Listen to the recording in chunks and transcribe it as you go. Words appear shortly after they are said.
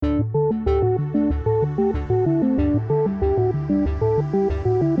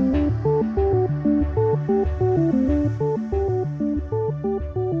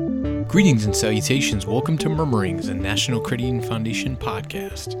Greetings and salutations. Welcome to Murmurings, a National Credit Union Foundation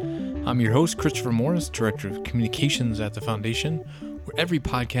podcast. I'm your host, Christopher Morris, Director of Communications at the Foundation, where every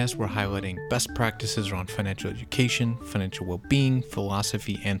podcast we're highlighting best practices around financial education, financial well-being,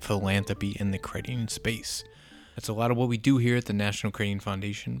 philosophy, and philanthropy in the credit union space. That's a lot of what we do here at the National Credit Union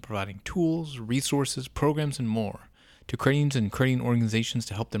Foundation, providing tools, resources, programs, and more to credit unions and credit union organizations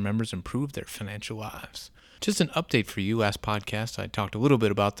to help their members improve their financial lives. Just an update for you. Last podcast, I talked a little bit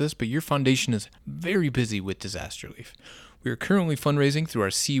about this, but your foundation is very busy with disaster relief. We are currently fundraising through our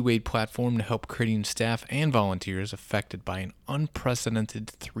CUAID platform to help credit union staff and volunteers affected by an unprecedented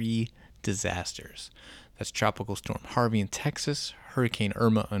 3 disasters. That's Tropical Storm Harvey in Texas, Hurricane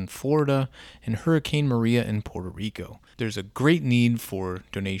Irma in Florida, and Hurricane Maria in Puerto Rico. There's a great need for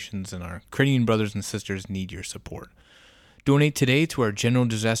donations, and our credit union brothers and sisters need your support. Donate today to our General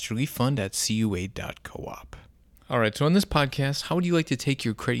Disaster Relief Fund at cuaid.coop. All right, so on this podcast, how would you like to take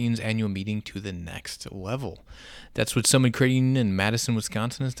your credit union's annual meeting to the next level? That's what Summit Credit Union in Madison,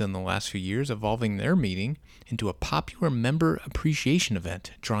 Wisconsin has done the last few years, evolving their meeting into a popular member appreciation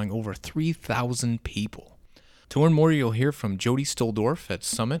event, drawing over 3,000 people. To learn more, you'll hear from Jody Stoldorf at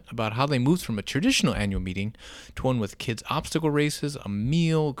Summit about how they moved from a traditional annual meeting to one with kids' obstacle races, a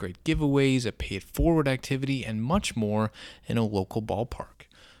meal, great giveaways, a pay-it-forward activity, and much more in a local ballpark.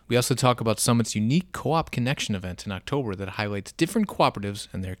 We also talk about Summit's unique Co-op Connection event in October that highlights different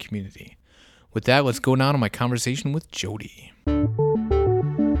cooperatives in their community. With that, let's go now to my conversation with Jody. Well,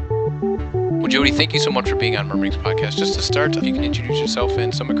 Jody, thank you so much for being on Murmurings Podcast. Just to start, if you can introduce yourself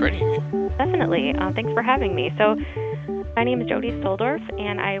and Summit Credit Union. Definitely. Thanks for having me. So my name is Jody Stoldorf,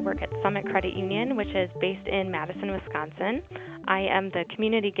 and I work at Summit Credit Union, which is based in Madison, Wisconsin. I am the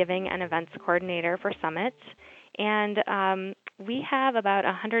Community Giving and Events Coordinator for Summit, and we have about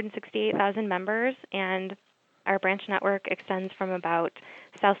 168,000 members, and our branch network extends from about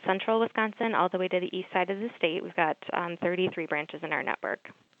south central Wisconsin all the way to the east side of the state. We've got 33 branches in our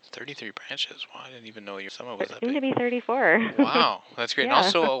network. 33 branches. Wow, I didn't even know your Summit was that big. Soon to be 34. Wow, that's great. Yeah. And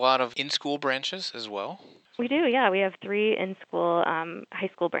also a lot of in-school branches as well. We do, yeah. We have 3 in-school high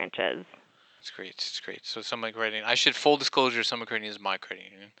school branches. It's great. It's great. So Summit Credit Union, I should full disclosure, Summit Credit Union is my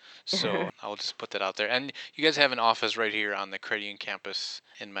credit union. So I'll just put that out there. And you guys have an office right here on the credit union campus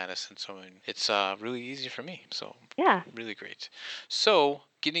in Madison. So it's really easy for me. So Yeah. really great. So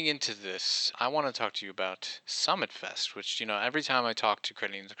getting into this, I want to talk to you about Summit Fest, which, every time I talk to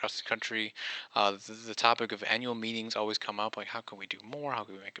credit unions across the country, the topic of annual meetings always come up, like how can we do more? How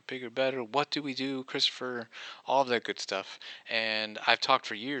can we make it bigger, better? What do we do, Christopher? All of that good stuff. And I've talked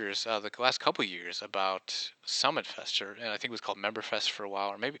for years, the last couple of years, about Summit Fest, and I think it was called Member Fest for a while,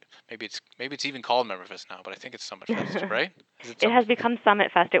 or maybe it's even called Member Fest now, but I think it's Summit Fest, right? It has become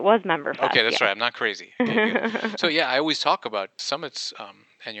Summit Fest. It was Member Fest. Okay, that's yeah. right. I'm not crazy. Okay, good. So yeah, I always talk about Summit's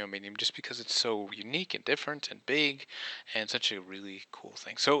annual meeting just because it's so unique and different and big and such a really cool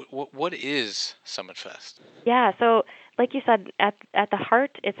thing. So what is Summit Fest? Yeah, so like you said, at the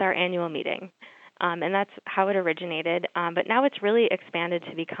heart, it's our annual meeting. And that's how it originated. But now it's really expanded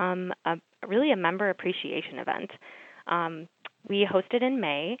to become really a member appreciation event. We host it in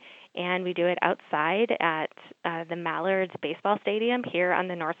May, and we do it outside at the Mallards Baseball Stadium here on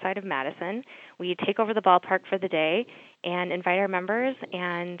the north side of Madison. We take over the ballpark for the day and invite our members,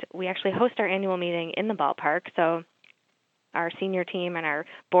 and we actually host our annual meeting in the ballpark. So our senior team and our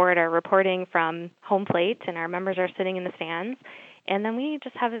board are reporting from home plate, and our members are sitting in the stands. And then we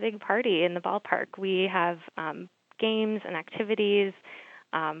just have a big party in the ballpark. We have games and activities,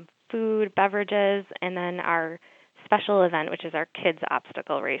 food, beverages, and then our special event, which is our kids'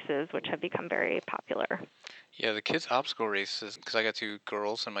 obstacle races, which have become very popular. Yeah, the kids' obstacle races, because I got 2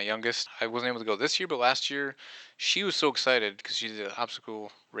 girls, and my youngest, I wasn't able to go this year, but last year, she was so excited because she did an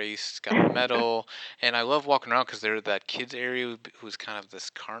obstacle race, got a medal, and I love walking around because they're that kids area who's kind of this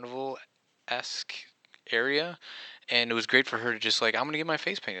carnival-esque area, and it was great for her to just I'm going to get my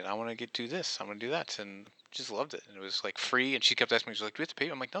face painted, I want to do this, I'm going to do that, and just loved it. And it was free, and she kept asking me, she's like, do we have to pay?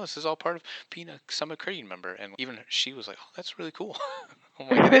 I'm like, no, this is all part of being a Summit Credit Union member. And even she was like, oh, that's really cool. I'm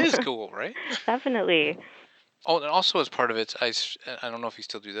like, it is cool, right? Definitely. Oh, and also as part of it, I don't know if you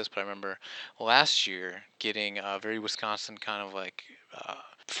still do this, but I remember last year getting a very Wisconsin kind of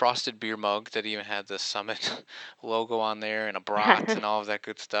frosted beer mug that even had the Summit logo on there and a brat and all of that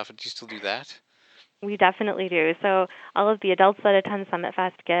good stuff. Do you still do that? We definitely do. So all of the adults that attend Summit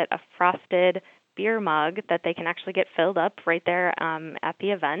Fest get a frosted beer mug that they can actually get filled up right there at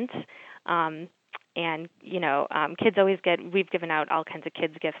the event. And, kids always we've given out all kinds of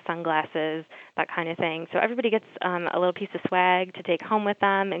kids gifts, sunglasses, that kind of thing. So everybody gets a little piece of swag to take home with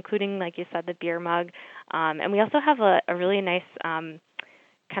them, including, like you said, the beer mug. And we also have a really nice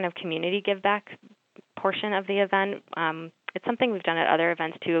kind of community give back portion of the event. It's something we've done at other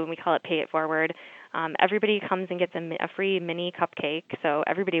events too, and we call it Pay It Forward. Everybody comes and gets a free mini cupcake, so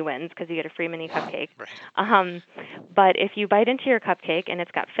everybody wins because you get a free mini cupcake. Right. But if you bite into your cupcake and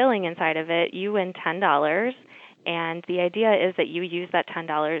it's got filling inside of it, you win $10. And the idea is that you use that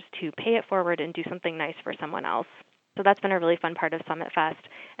 $10 to pay it forward and do something nice for someone else. So that's been a really fun part of Summit Fest,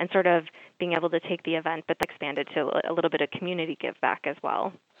 and sort of being able to take the event but expand it to a little bit of community give back as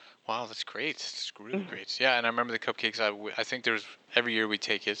well. Wow, that's great. It's really great. Yeah, and I remember the cupcakes. I think there's every year we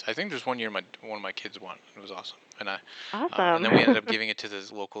take it. I think there's one year one of my kids won. It was awesome, and and then we ended up giving it to the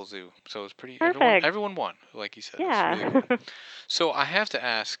local zoo. So it was pretty. Perfect. Everyone won, like you said. Yeah. It's really cool. So I have to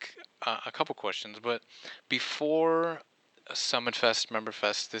ask a couple questions, but before Summit Fest, Member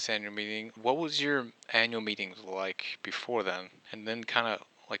Fest, this annual meeting, what was your annual meetings like before then? And then kind of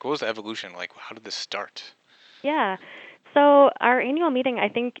like, what was the evolution? Like, how did this start? Yeah. So our annual meeting, I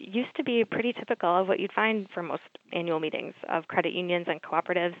think, used to be pretty typical of what you'd find for most annual meetings of credit unions and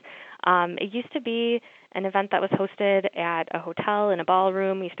cooperatives. It used to be an event that was hosted at a hotel in a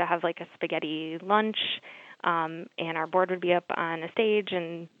ballroom. We used to have like a spaghetti lunch, and our board would be up on a stage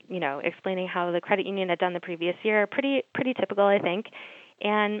and, explaining how the credit union had done the previous year. Pretty typical, I think.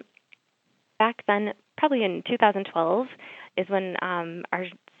 And back then, probably in 2012, is when our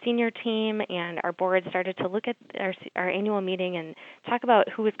senior team and our board started to look at our annual meeting and talk about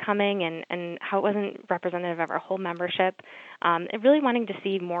who was coming and how it wasn't representative of our whole membership, and really wanting to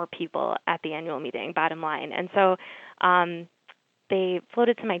see more people at the annual meeting, bottom line. And so they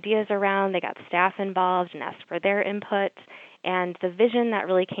floated some ideas around. They got staff involved and asked for their input. And the vision that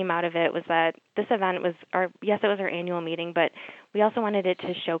really came out of it was that this event was it was our annual meeting, but we also wanted it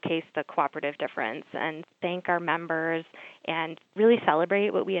to showcase the cooperative difference and thank our members and really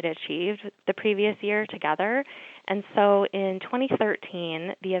celebrate what we had achieved the previous year together. And so in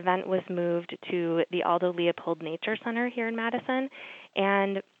 2013, the event was moved to the Aldo Leopold Nature Center here in Madison,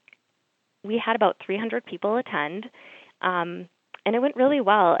 and we had about 300 people attend. And it went really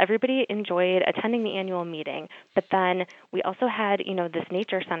well. Everybody enjoyed attending the annual meeting. But then we also had, this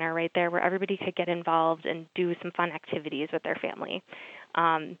nature center right there where everybody could get involved and do some fun activities with their family.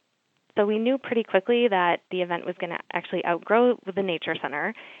 So we knew pretty quickly that the event was going to actually outgrow the nature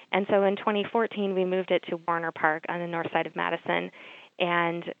center. And so in 2014, we moved it to Warner Park on the north side of Madison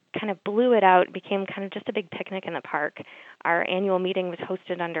and kind of blew it out. It became kind of just a big picnic in the park. Our annual meeting was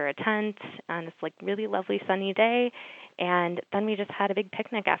hosted under a tent on this really lovely sunny day, and then we just had a big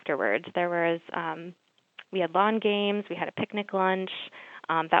picnic afterwards. There was we had lawn games, we had a picnic lunch.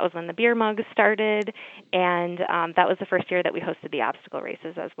 That was when the beer mugs started, and that was the first year that we hosted the obstacle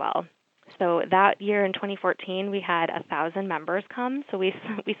races as well. So that year in 2014, we had 1,000 members come. So we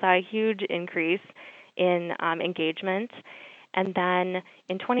saw a huge increase in engagement. And then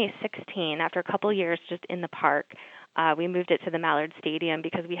in 2016, after a couple of years just in the park, we moved it to the Mallard Stadium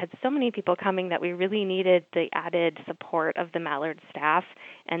because we had so many people coming that we really needed the added support of the Mallard staff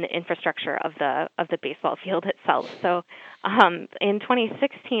and the infrastructure of the baseball field itself. So in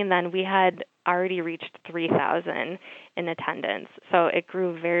 2016, then we had already reached 3,000 in attendance. So it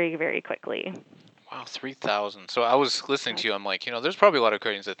grew very, very quickly. Wow, 3,000. So I was listening to you. I'm like, there's probably a lot of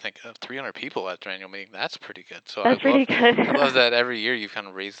Koreans that think 300 people at their annual meeting. That's pretty good. So That's pretty good. I love that every year you kind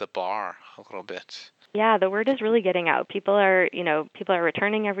of raise the bar a little bit. Yeah, the word is really getting out. People are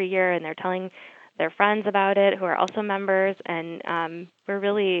returning every year, and they're telling their friends about it who are also members, and we're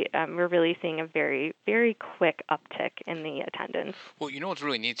really seeing a very, very quick uptick in the attendance. Well, what's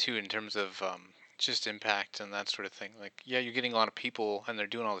really neat too in terms of just impact and that sort of thing. Like, yeah, you're getting a lot of people and they're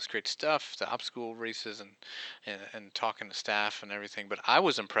doing all this great stuff, the obstacle races and talking to staff and everything. But I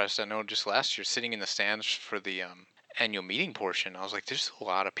was impressed. I know just last year sitting in the stands for the annual meeting portion, I was like, there's a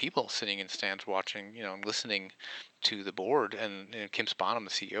lot of people sitting in stands watching, and listening to the board and Kim Sponham,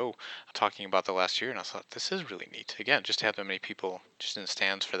 the CEO, talking about the last year. And I thought, this is really neat. Again, just to have that many people just in the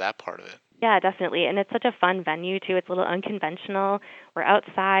stands for that part of it. Yeah, definitely. And it's such a fun venue, too. It's a little unconventional. We're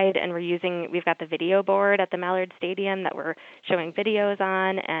outside, and we've got the video board at the Mallard Stadium that we're showing videos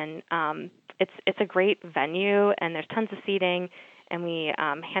on. And it's a great venue, and there's tons of seating. And we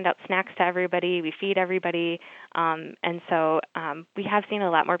hand out snacks to everybody. We feed everybody. And so we have seen a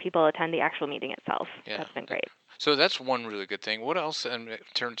lot more people attend the actual meeting itself. Yeah. That's been great. So that's one really good thing. What else, in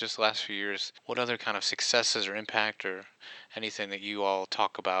terms of just the last few years, what other kind of successes or impact or anything that you all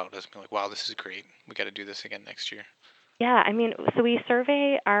talk about as being like, wow, this is great. We got to do this again next year? Yeah, so we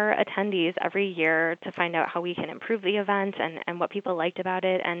survey our attendees every year to find out how we can improve the event and what people liked about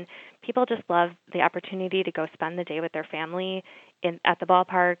it. And people just love the opportunity to go spend the day with their family at the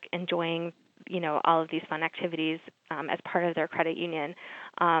ballpark, enjoying all of these fun activities as part of their credit union.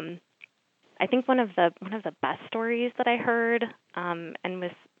 I think one of the best stories that I heard, and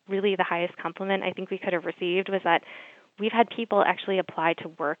was really the highest compliment I think we could have received, was that we've had people actually apply to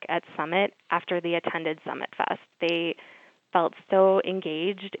work at Summit after they attended Summit Fest. They felt so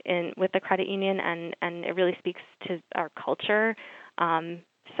engaged with the credit union, and it really speaks to our culture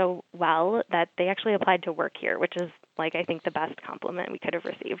so well that they actually applied to work here, which is I think the best compliment we could have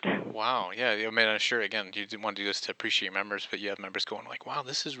received. Wow. Yeah. I mean, I'm sure, again, you didn't want to do this to appreciate members, but you have members going wow,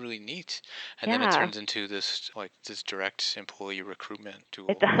 this is really neat. And then it turns into this direct employee recruitment tool.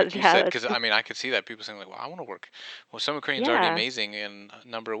 It does, like you said, because I mean, I could see that people saying well, I want to work. Well, Summit Credion's already amazing in a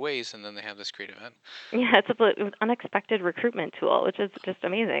number of ways, and then they have this great event. Yeah, it's an unexpected recruitment tool, which is just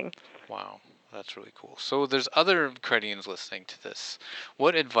amazing. Wow. That's really cool. So there's other credit unions listening to this.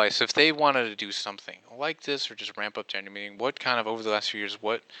 What advice, if they wanted to do something like this or just ramp up their annual meeting, what kind of, over the last few years,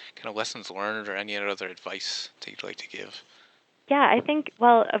 what kind of lessons learned or any other advice that you'd like to give? Yeah, I think,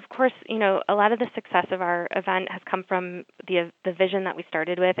 well, of course, a lot of the success of our event has come from the vision that we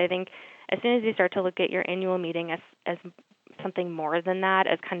started with. I think as soon as you start to look at your annual meeting as something more than that,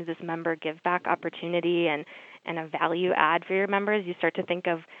 as kind of this member give back opportunity and a value add for your members, you start to think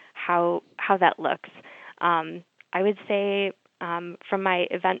of how that looks. I would say from my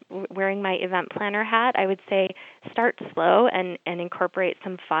event, wearing my event planner hat, I would say start slow and incorporate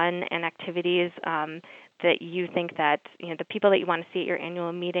some fun and activities that you think that the people that you want to see at your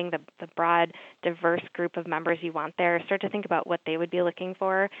annual meeting, the broad, diverse group of members you want there, start to think about what they would be looking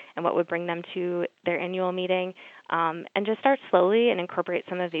for and what would bring them to their annual meeting, and just start slowly and incorporate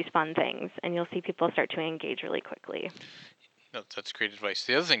some of these fun things, and you'll see people start to engage really quickly. No, that's great advice.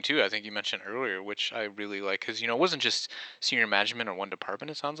 The other thing, too, I think you mentioned earlier, which I really like, because, it wasn't just senior management or one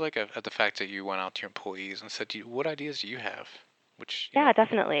department, it sounds like, at the fact that you went out to your employees and said, what ideas do you have? Yeah,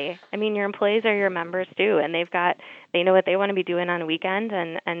 definitely. I mean, your employees are your members too, and they know what they want to be doing on a weekend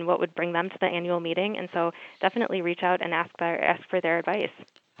and what would bring them to the annual meeting, and so definitely reach out and ask for their advice.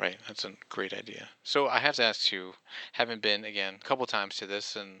 Right, that's a great idea. So I have to ask you, having been again a couple times to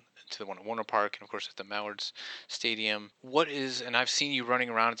this and to the one at Warner Park and of course at the Mallards Stadium, and I've seen you running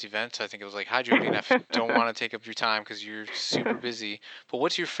around at the events. I think it was hydrating. I don't want to take up your time because you're super busy. But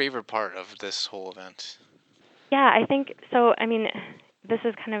what's your favorite part of this whole event? Yeah, I think so. I mean, this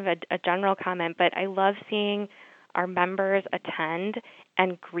is kind of a general comment, but I love seeing our members attend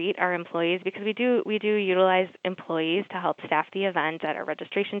and greet our employees, because we do utilize employees to help staff the event at our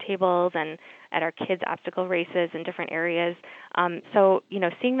registration tables and at our kids' obstacle races in different areas. So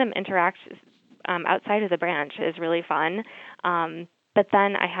seeing them interact outside of the branch is really fun. But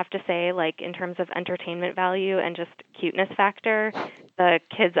then I have to say, in terms of entertainment value and just cuteness factor, the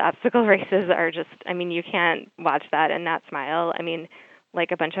kids' obstacle races are just, you can't watch that and not smile.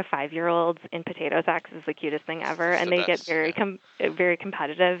 A bunch of 5-year-olds in potato sacks is the cutest thing ever, and they get very very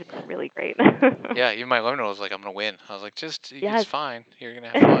competitive. It's really great. Yeah, even my 11-year-old was like, I'm going to win. I was like, it's fine. You're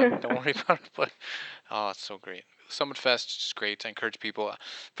going to have fun. Don't worry about it. But, it's so great. Summit Fest is great. I encourage people.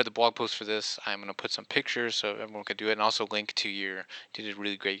 For the blog post for this, I'm going to put some pictures so everyone can do it, and also link to you did a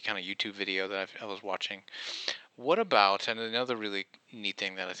really great kind of YouTube video that I was watching. What about, and another really neat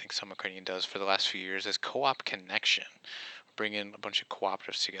thing that I think Summit Credion does for the last few years is Co-op Connection. Bring in a bunch of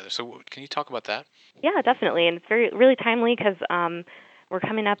cooperatives together. So can you talk about that? Yeah, definitely. And it's really timely because we're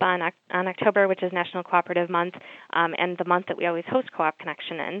coming up on October, which is National Cooperative Month, and the month that we always host Co-op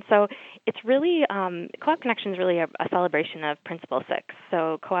Connection in. So it's really, Co-op Connection is really a celebration of Principle 6,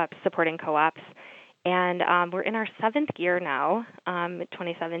 so co-ops supporting co-ops. And we're in our 7th year now,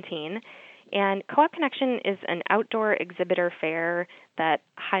 2017. And Co-op Connection is an outdoor exhibitor fair that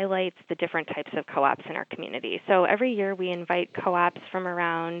highlights the different types of co-ops in our community. So every year we invite co-ops from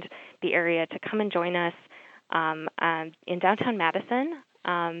around the area to come and join us in downtown Madison,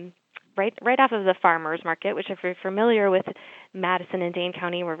 right off of the Farmers Market, which if you're familiar with Madison and Dane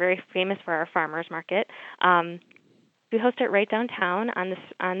County, we're very famous for our Farmers Market. We host it right downtown on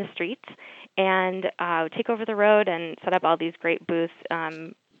the streets and take over the road and set up all these great booths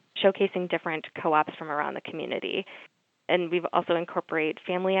showcasing different co-ops from around the community. And we've also incorporate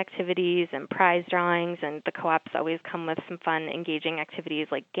family activities and prize drawings, and the co-ops always come with some fun, engaging activities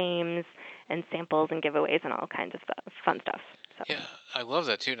like games and samples and giveaways and all kinds of fun stuff. So Yeah, I love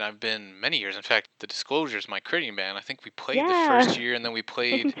that too. And I've been many years. In fact, the Disclosures, my criticing band, I think we played the yeah, first year and then we we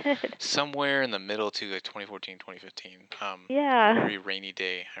played did. somewhere in the middle to like 2014, 2015. A Yeah. very rainy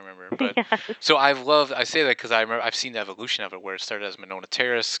day, I remember. But Yes. so I say that because I remember I've seen the evolution of it where it started as Monona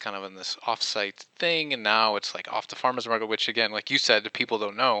Terrace, kind of in this off-site thing, and now it's like off the farmers market, which again, like you said, the people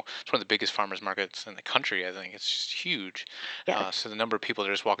don't know, it's one of the biggest farmers markets in the country. I think it's just huge. Yes. So the number of people that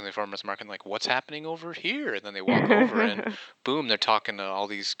are just walking the farmers market, and like, what's happening over here? And then they walk over, and boom, they're talking to all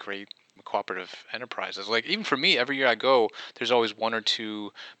these great cooperative enterprises. Like even for me, every year I go, there's always one or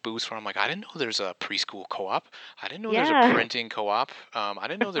two booths where I'm like, I didn't know there's a preschool co-op. I didn't know there's a Yeah. printing co-op. I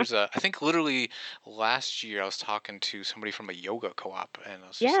didn't know there's a. I think literally last year I was talking to somebody from a yoga co-op, and I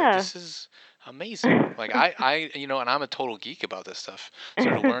was just like, Yeah. this is amazing. Like and I'm a total geek about this stuff. So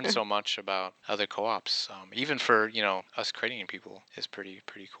to learn so much about other co-ops, even for us creating people, is pretty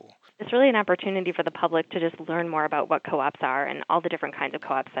cool. It's really an opportunity for the public to just learn more about what co-ops are and all the different kinds of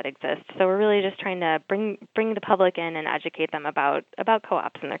co-ops that exist. So we're really just trying to bring the public in and educate them about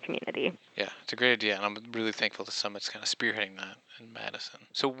co-ops in their community. Yeah, it's a great idea, and I'm really thankful the Summit's kind of spearheading that in Madison.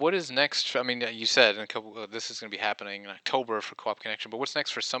 So what is next? I mean, you said in a couple, this is going to be happening in October for Co-op Connection, but what's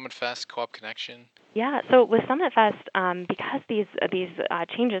next for Summit Fest, Co-op Connection? Yeah, so with Summit Fest, because these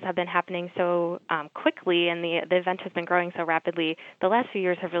changes have been happening so quickly and the event has been growing so rapidly, the last few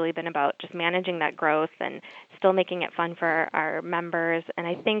years have really been about just managing that growth and still making it fun for our members. And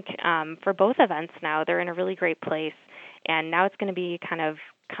I think for both events now, they're in a really great place. And now it's going to be kind of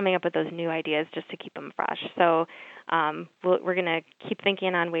coming up with those new ideas just to keep them fresh. So we're going to keep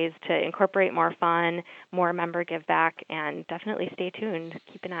thinking on ways to incorporate more fun, more member give back, and definitely stay tuned.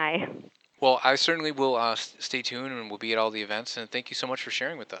 Keep an eye. Well, I certainly will stay tuned and we'll be at all the events. And thank you so much for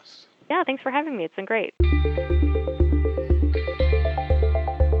sharing with us. Yeah, thanks for having me. It's been great.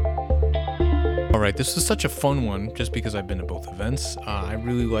 All right, this was such a fun one just because I've been to both events. I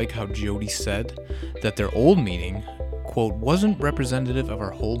really like how Jody said that their old meeting, quote, wasn't representative of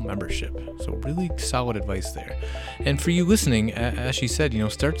our whole membership. So really solid advice there. And for you listening, as she said,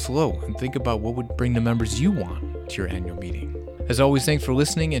 start slow and think about what would bring the members you want to your annual meeting. As always, thanks for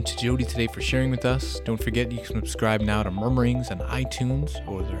listening and to Jody today for sharing with us. Don't forget you can subscribe now to Murmurings on iTunes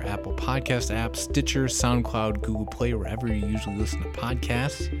or their Apple Podcast app, Stitcher, SoundCloud, Google Play, wherever you usually listen to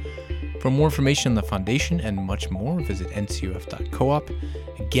podcasts. For more information on the foundation and much more, visit ncuf.coop.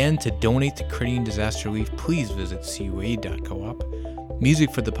 Again, to donate to Critting Disaster Relief, please visit cuaid.coop.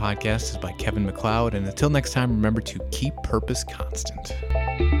 Music for the podcast is by Kevin MacLeod, and until next time, remember to keep purpose constant.